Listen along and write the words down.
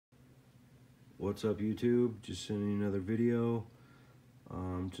What's up, YouTube? Just sending you another video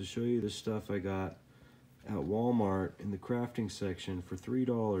to show you the stuff I got at Walmart in the crafting section for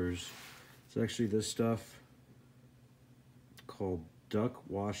 $3. It's actually this stuff called duck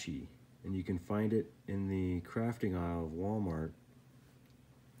washi, and you can find it in the crafting aisle of Walmart.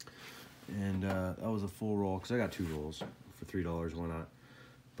 And that was a full roll because I got 2 rolls for $3. Why not?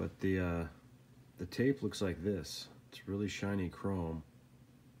 But the tape looks like this. It's really shiny chrome.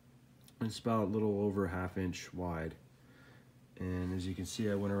 It's about a little over a 1/2 inch wide, and as you can see,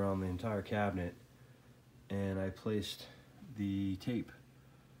 I went around the entire cabinet and I placed the tape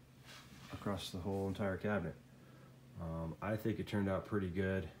across the whole entire cabinet. I think it turned out pretty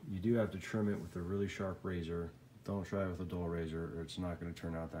good. You do have to trim it with a really sharp razor. Don't try it with a dull razor or it's not going to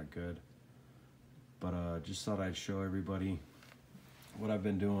turn out that good. But just thought I'd show everybody what I've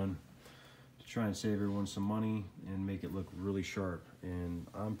been doing to try and save everyone some money and make it look really sharp. And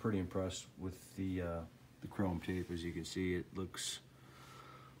I'm pretty impressed with the chrome tape. As you can see, it looks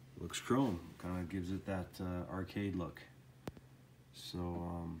chrome. Kind of gives it that arcade look.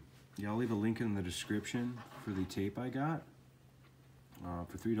 So yeah, I'll leave a link in the description for the tape I got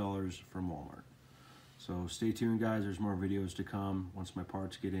for $3 from Walmart. So stay tuned, guys. There's more videos to come. Once my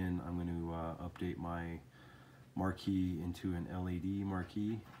parts get in, I'm going to update my marquee into an LED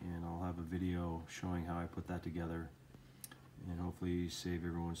marquee, and I'll have a video showing how I put that together and hopefully save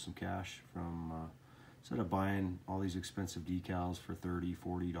everyone some cash from instead of buying all these expensive decals for $30,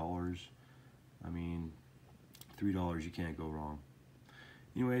 $40. I mean, $3, you can't go wrong.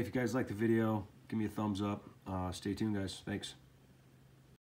 Anyway, if you guys like the video, give me a thumbs up. Stay tuned, guys. Thanks.